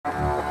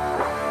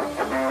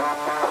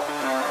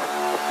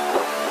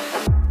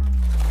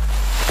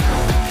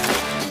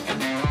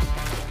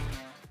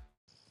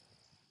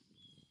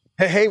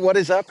Hey, what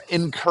is up,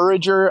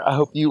 Encourager? I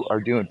hope you are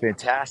doing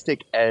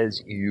fantastic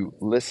as you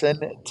listen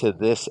to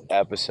this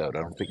episode. I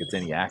don't think it's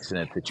any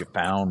accident that you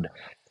found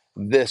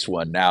this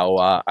one.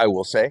 Now, I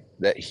will say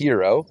that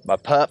Hero, my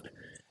pup,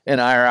 and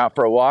I are out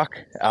for a walk.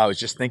 I was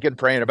just thinking,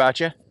 praying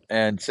about you,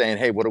 and saying,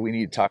 hey, what do we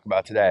need to talk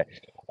about today?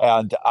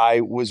 And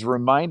I was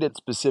reminded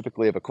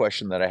specifically of a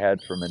question that I had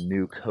from a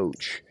new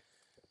coach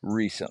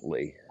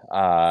recently.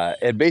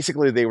 And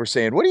basically, they were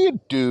saying, what do you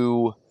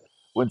do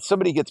when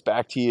somebody gets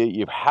back to you?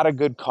 You've had a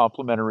good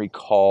complimentary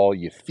call,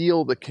 you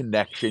feel the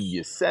connection,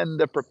 you send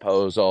the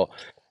proposal,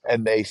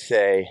 and they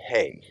say,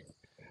 hey,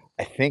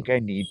 I think I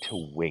need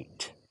to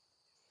wait.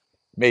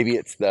 Maybe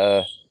it's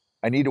I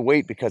need to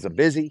wait because I'm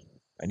busy.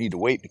 I need to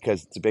wait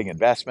because it's a big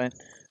investment.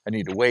 I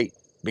need to wait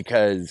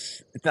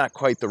because it's not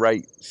quite the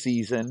right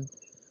season,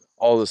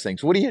 all those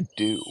things. What do you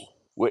do?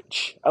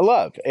 Which I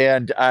love.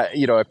 And, I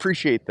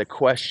appreciate the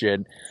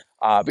question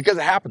because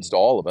it happens to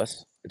all of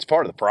us. It's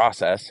part of the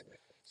process.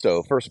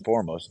 So, first and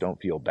foremost,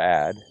 don't feel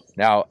bad.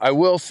 Now, I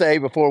will say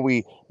before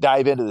we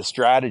dive into the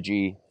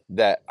strategy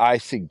that I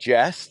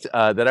suggest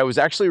that I was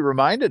actually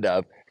reminded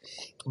of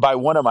by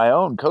one of my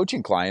own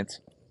coaching clients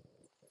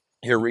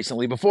here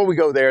recently. Before we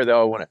go there,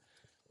 though, I want to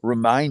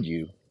remind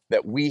you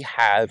that we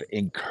have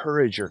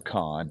Encourager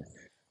Con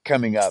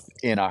coming up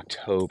in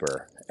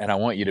October, and I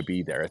want you to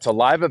be there. It's a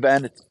live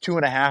event. It's a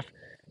 2.5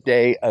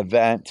 day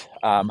event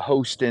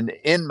hosting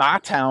in my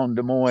town,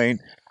 Des Moines,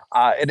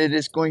 and it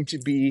is going to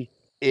be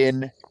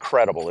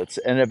incredible. It's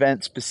an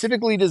event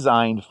specifically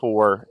designed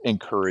for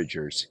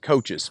encouragers,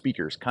 coaches,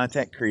 speakers,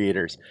 content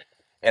creators,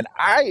 and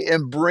I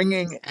am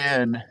bringing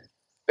in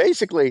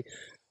basically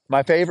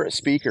my favorite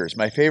speakers,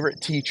 my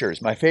favorite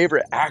teachers, my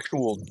favorite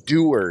actual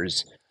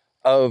doers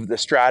of the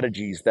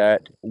strategies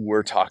that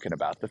we're talking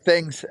about. The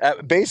things,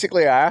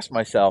 basically, I asked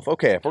myself,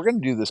 okay, if we're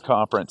going to do this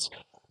conference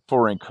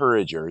for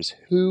encouragers,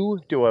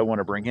 who do I want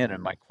to bring in?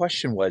 And my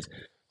question was,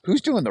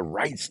 who's doing the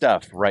right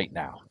stuff right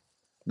now?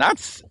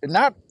 Not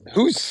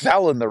who's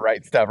selling the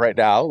right stuff right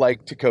now,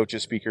 like to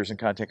coaches, speakers, and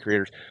content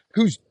creators.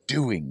 Who's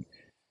doing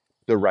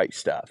the right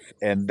stuff?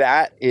 And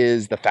that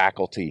is the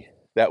faculty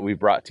that we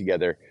brought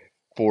together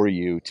for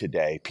you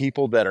today.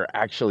 People that are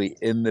actually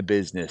in the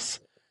business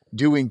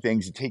doing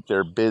things to take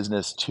their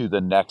business to the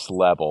next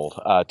level,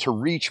 to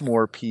reach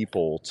more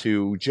people,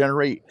 to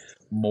generate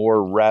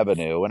more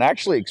revenue, and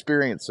actually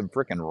experience some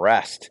freaking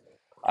rest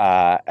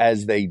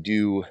as they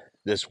do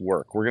this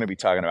work. We're going to be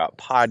talking about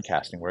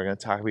podcasting. We're going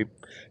to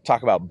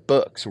talk about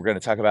books. We're going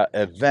to talk about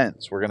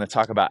events. We're going to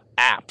talk about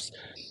apps.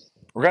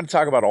 We're going to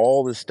talk about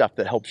all this stuff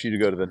that helps you to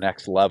go to the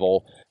next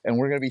level. And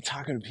we're going to be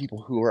talking to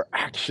people who are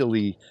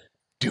actually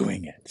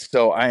doing it.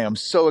 So I am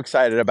so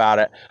excited about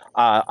it.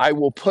 I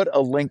will put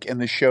a link in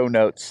the show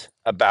notes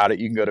about it.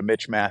 You can go to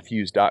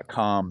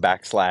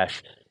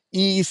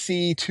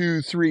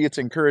mitchmatthews.com/EC23. It's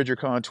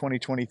EncouragerCon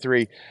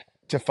 2023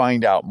 to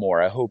find out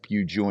more. I hope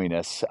you join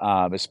us,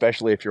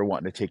 especially if you're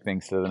wanting to take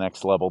things to the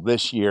next level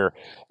this year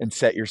and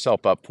set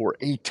yourself up for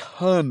a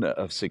ton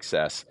of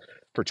success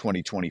for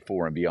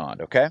 2024 and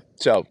beyond. Okay.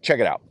 So check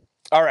it out.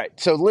 All right.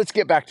 So let's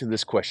get back to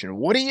this question.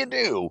 What do you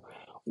do?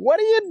 What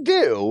do you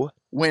do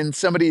when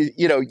somebody,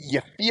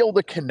 you feel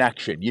the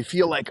connection? You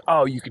feel like,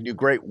 oh, you can do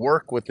great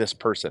work with this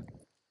person.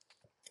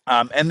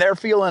 And they're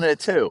feeling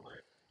it too.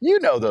 You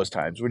know, those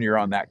times when you're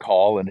on that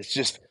call and it's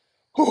just,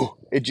 whew,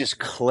 it just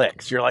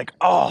clicks. You're like,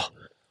 oh,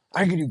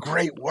 I can do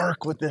great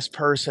work with this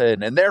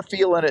person. And they're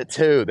feeling it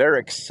too. They're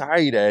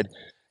excited.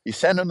 You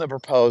send them the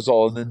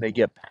proposal and then they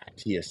get back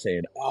to you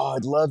saying, oh,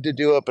 I'd love to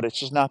do it, but it's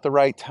just not the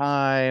right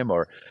time.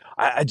 Or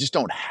I just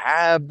don't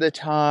have the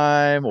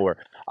time. Or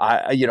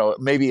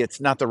maybe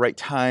it's not the right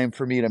time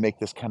for me to make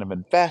this kind of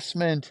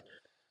investment.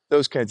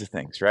 Those kinds of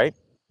things, right?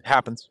 It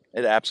happens.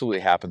 It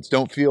absolutely happens.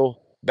 Don't feel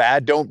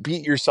bad. Don't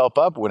beat yourself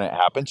up when it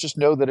happens. Just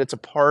know that it's a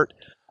part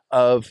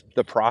of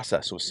the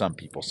process with some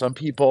people. Some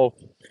people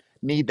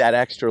need that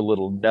extra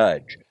little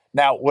nudge.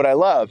 Now, what I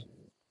love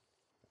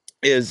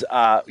is,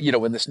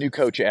 when this new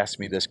coach asked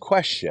me this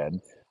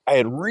question, I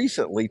had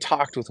recently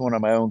talked with one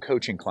of my own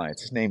coaching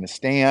clients. His name is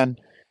Stan,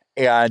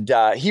 and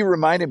he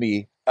reminded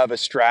me of a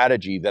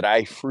strategy that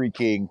I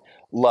freaking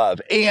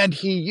love, and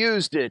he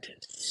used it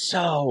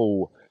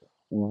so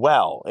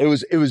well. It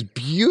was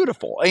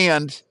beautiful,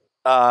 and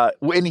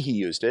when he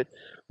used it,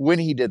 when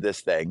he did this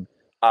thing,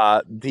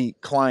 the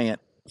client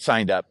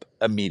signed up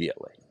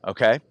immediately.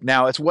 Okay,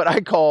 now it's what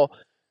I call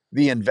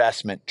the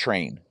investment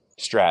train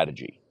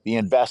strategy. The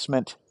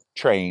investment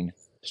train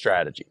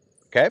strategy.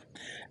 Okay.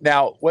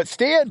 Now, what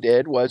Stan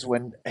did was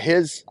when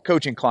his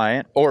coaching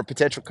client or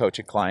potential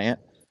coaching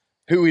client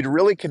who he'd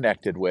really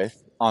connected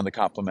with on the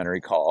complimentary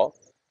call,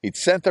 he'd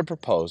sent the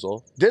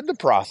proposal, did the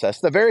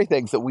process, the very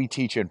things that we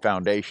teach in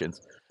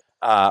Foundations,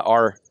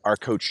 our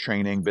coach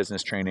training,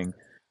 business training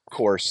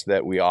course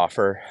that we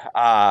offer.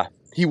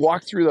 He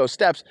walked through those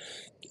steps.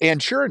 And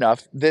sure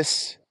enough,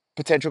 this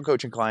potential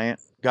coaching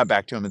client got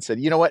back to him and said,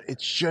 you know what?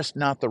 It's just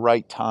not the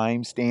right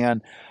time,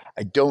 Stan.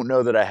 I don't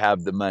know that I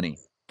have the money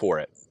for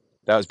it.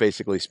 That was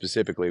basically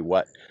specifically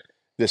what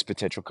this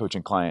potential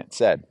coaching client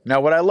said.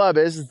 Now, what I love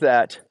is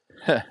that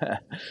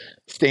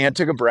Stan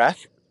took a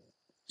breath,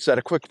 said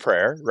a quick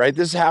prayer, right?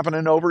 This is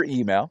happening over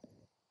email.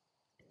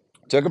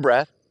 Took a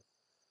breath,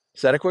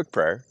 said a quick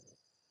prayer,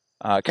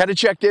 kind of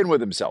checked in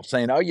with himself,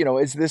 saying, oh,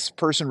 is this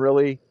person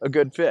really a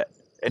good fit?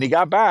 And he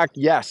got back,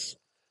 yes,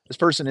 this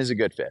person is a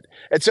good fit.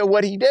 And so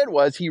what he did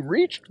was he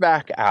reached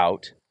back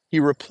out, he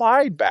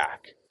replied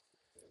back,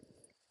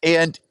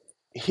 and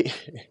he,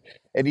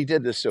 and he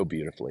did this so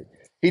beautifully.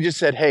 He just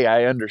said, hey,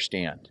 I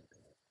understand.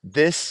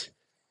 This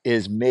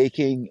is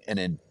making an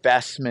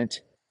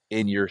investment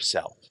in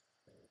yourself,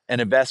 an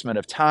investment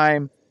of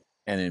time,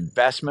 an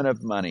investment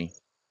of money,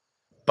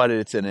 but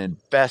it's an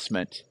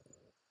investment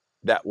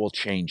that will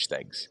change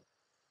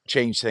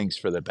things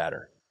for the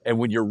better. And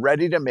when you're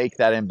ready to make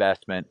that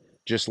investment,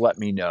 just let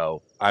me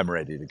know. I'm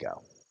ready to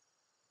go.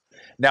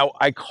 Now,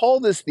 I call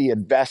this the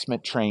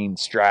investment train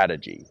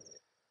strategy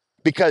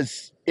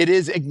because it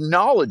is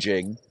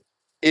acknowledging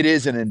it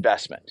is an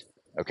investment.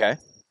 Okay.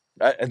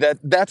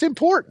 That's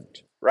important,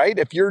 right?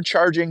 If you're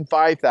charging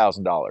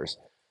 $5,000,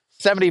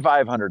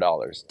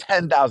 $7,500,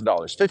 $10,000,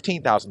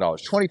 $15,000,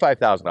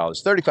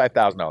 $25,000,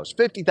 $35,000,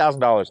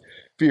 $50,000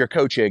 for your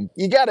coaching,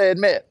 you got to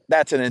admit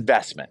that's an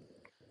investment,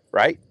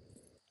 right?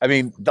 I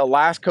mean, the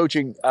last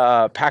coaching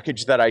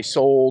package that I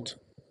sold,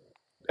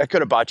 I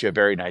could have bought you a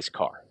very nice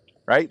car,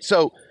 right?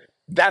 So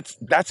that's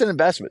an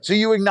investment. So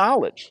you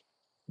acknowledge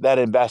that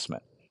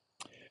investment.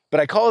 But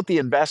I call it the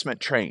investment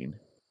train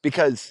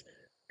because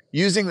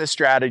using the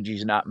strategy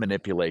is not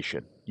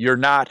manipulation. You're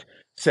not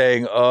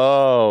saying,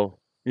 oh,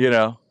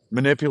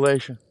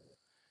 manipulation.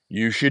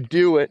 You should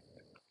do it.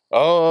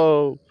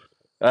 Oh,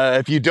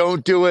 if you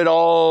don't do it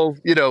all,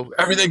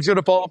 everything's going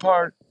to fall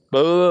apart.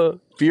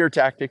 Fear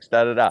tactics,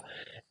 da da da.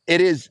 It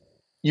is,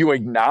 you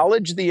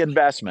acknowledge the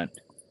investment,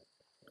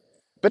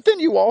 but then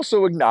you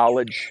also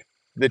acknowledge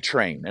the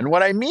train. And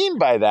what I mean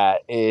by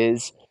that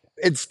is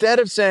instead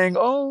of saying,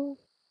 oh,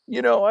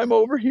 I'm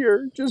over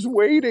here just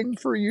waiting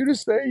for you to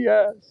say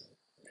yes,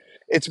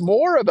 it's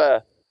more of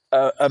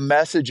a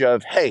message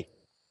of, hey,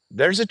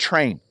 there's a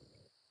train,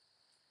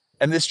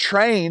 and this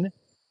train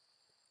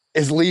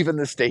is leaving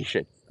the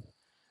station.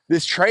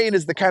 This train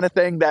is the kind of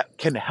thing that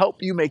can help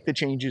you make the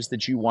changes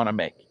that you want to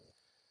make.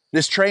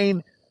 This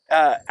train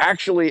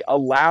actually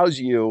allows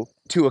you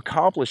to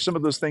accomplish some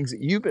of those things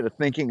that you've been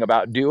thinking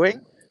about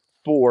doing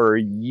for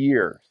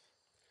years.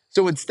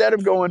 So instead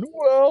of going,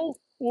 well,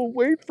 we'll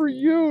wait for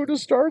you to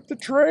start the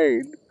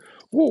train,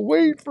 we'll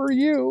wait for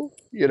you,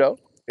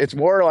 it's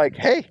more like,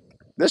 hey,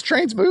 this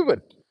train's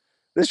moving.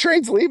 This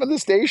train's leaving the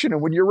station.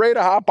 And when you're ready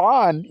to hop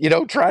on,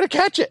 try to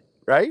catch it,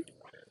 right?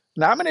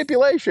 Not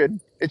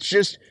manipulation. It's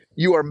just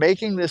you are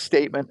making this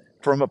statement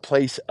from a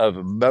place of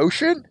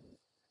emotion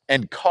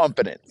and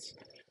confidence,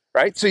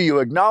 right? So you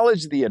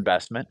acknowledge the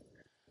investment,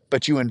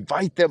 but you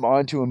invite them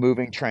onto a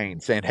moving train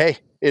saying, hey,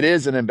 it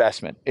is an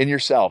investment in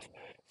yourself.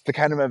 It's the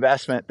kind of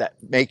investment that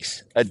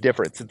makes a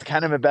difference. It's the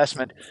kind of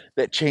investment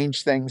that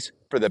changes things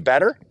for the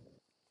better.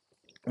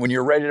 When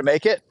you're ready to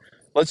make it,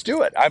 let's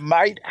do it. I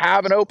might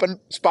have an open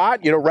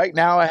spot. Right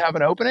now I have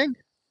an opening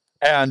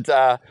and,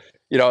 I'd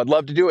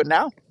love to do it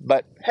now,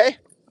 but hey,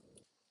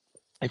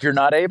 if you're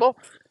not able,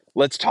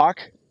 let's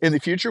talk in the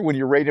future when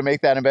you're ready to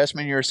make that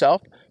investment in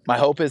yourself. My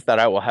hope is that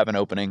I will have an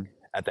opening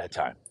at that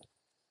time.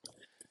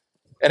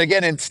 And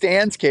again, in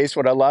Stan's case,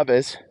 what I love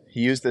is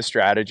he used this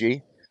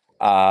strategy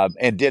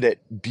and did it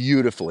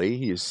beautifully.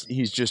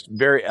 He's just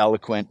very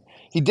eloquent.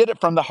 He did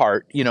it from the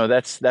heart.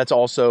 That's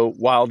also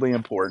wildly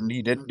important.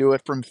 He didn't do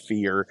it from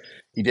fear.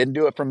 He didn't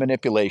do it from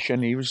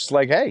manipulation. He was just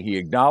like, hey, he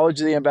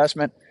acknowledged the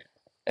investment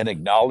and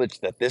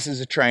acknowledged that this is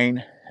a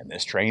train and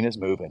this train is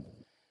moving.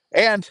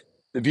 And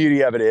the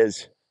beauty of it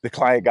is the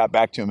client got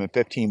back to him in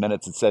 15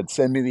 minutes and said,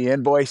 send me the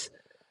invoice.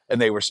 And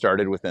they were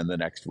started within the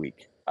next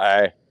week.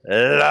 I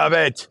love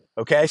it.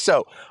 Okay,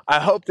 so I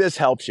hope this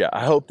helps you.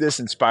 I hope this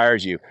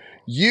inspires you.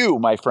 You,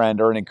 my friend,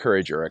 are an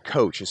encourager, a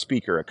coach, a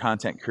speaker, a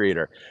content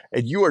creator,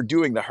 and you are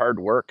doing the hard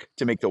work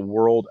to make the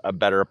world a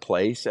better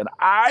place. And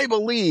I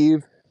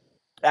believe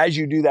as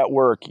you do that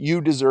work,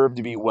 you deserve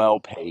to be well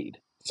paid.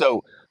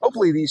 So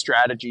hopefully these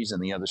strategies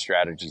and the other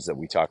strategies that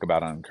we talk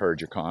about on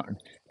EncouragerCon,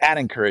 at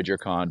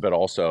EncouragerCon, but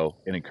also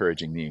in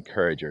encouraging the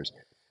encouragers,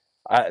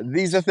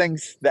 these are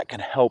things that can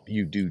help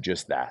you do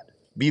just that.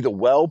 Be the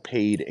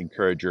well-paid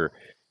encourager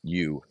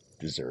you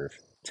deserve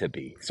to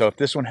be. So if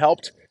this one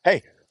helped,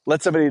 hey,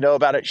 let somebody know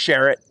about it,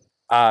 share it,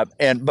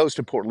 and most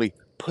importantly,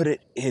 put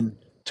it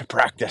into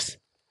practice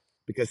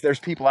because there's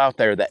people out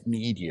there that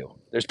need you.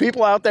 There's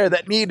people out there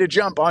that need to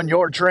jump on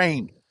your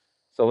train.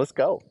 So let's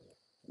go.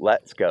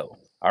 Let's go.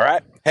 All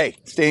right. Hey,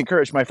 stay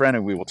encouraged, my friend,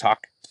 and we will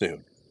talk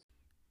soon.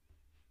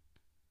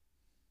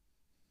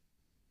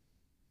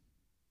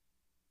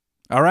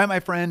 All right, my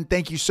friend,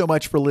 thank you so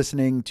much for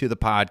listening to the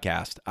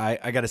podcast.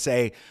 I got to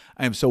say,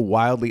 I am so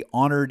wildly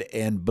honored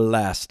and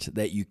blessed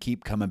that you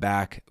keep coming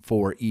back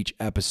for each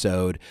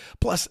episode.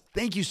 Plus,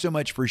 thank you so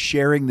much for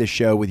sharing the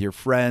show with your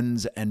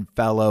friends and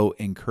fellow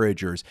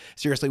encouragers.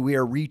 Seriously, we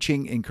are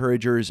reaching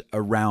encouragers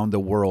around the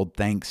world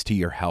thanks to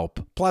your help.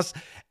 Plus,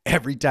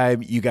 every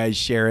time you guys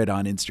share it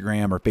on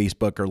Instagram or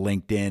Facebook or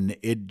LinkedIn,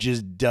 it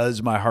just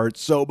does my heart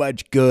so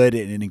much good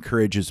and it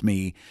encourages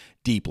me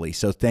deeply.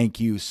 So thank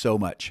you so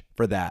much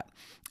for that.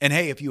 And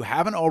hey, if you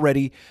haven't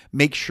already,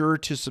 make sure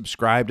to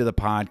subscribe to the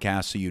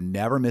podcast so you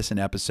never miss an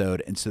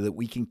episode and so that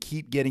we can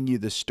keep getting you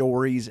the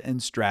stories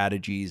and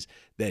strategies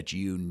that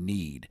you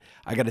need.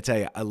 I got to tell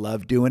you, I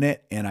love doing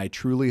it, and I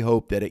truly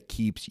hope that it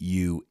keeps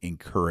you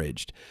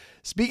encouraged.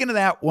 Speaking of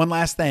that, one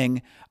last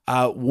thing,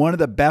 one of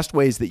the best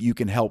ways that you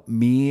can help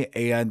me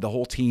and the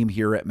whole team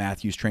here at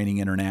Matthews Training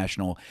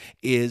International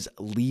is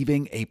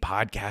leaving a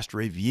podcast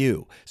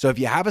review. So if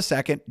you have a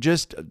second,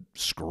 just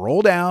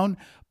scroll down,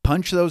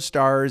 punch those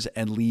stars,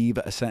 and leave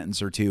a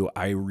sentence or two.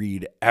 I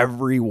read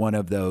every one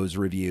of those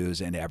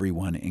reviews and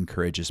everyone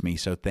encourages me.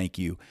 So thank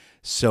you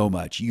so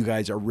much. You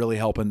guys are really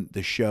helping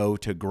the show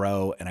to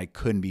grow, and I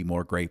couldn't be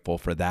more grateful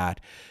for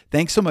that.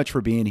 Thanks so much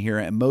for being here.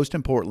 And most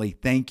importantly,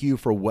 thank you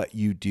for what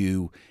you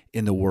do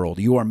in the world.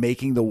 You are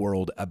making the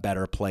world a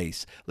better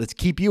place. Let's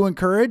keep you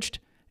encouraged,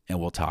 and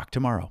we'll talk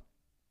tomorrow.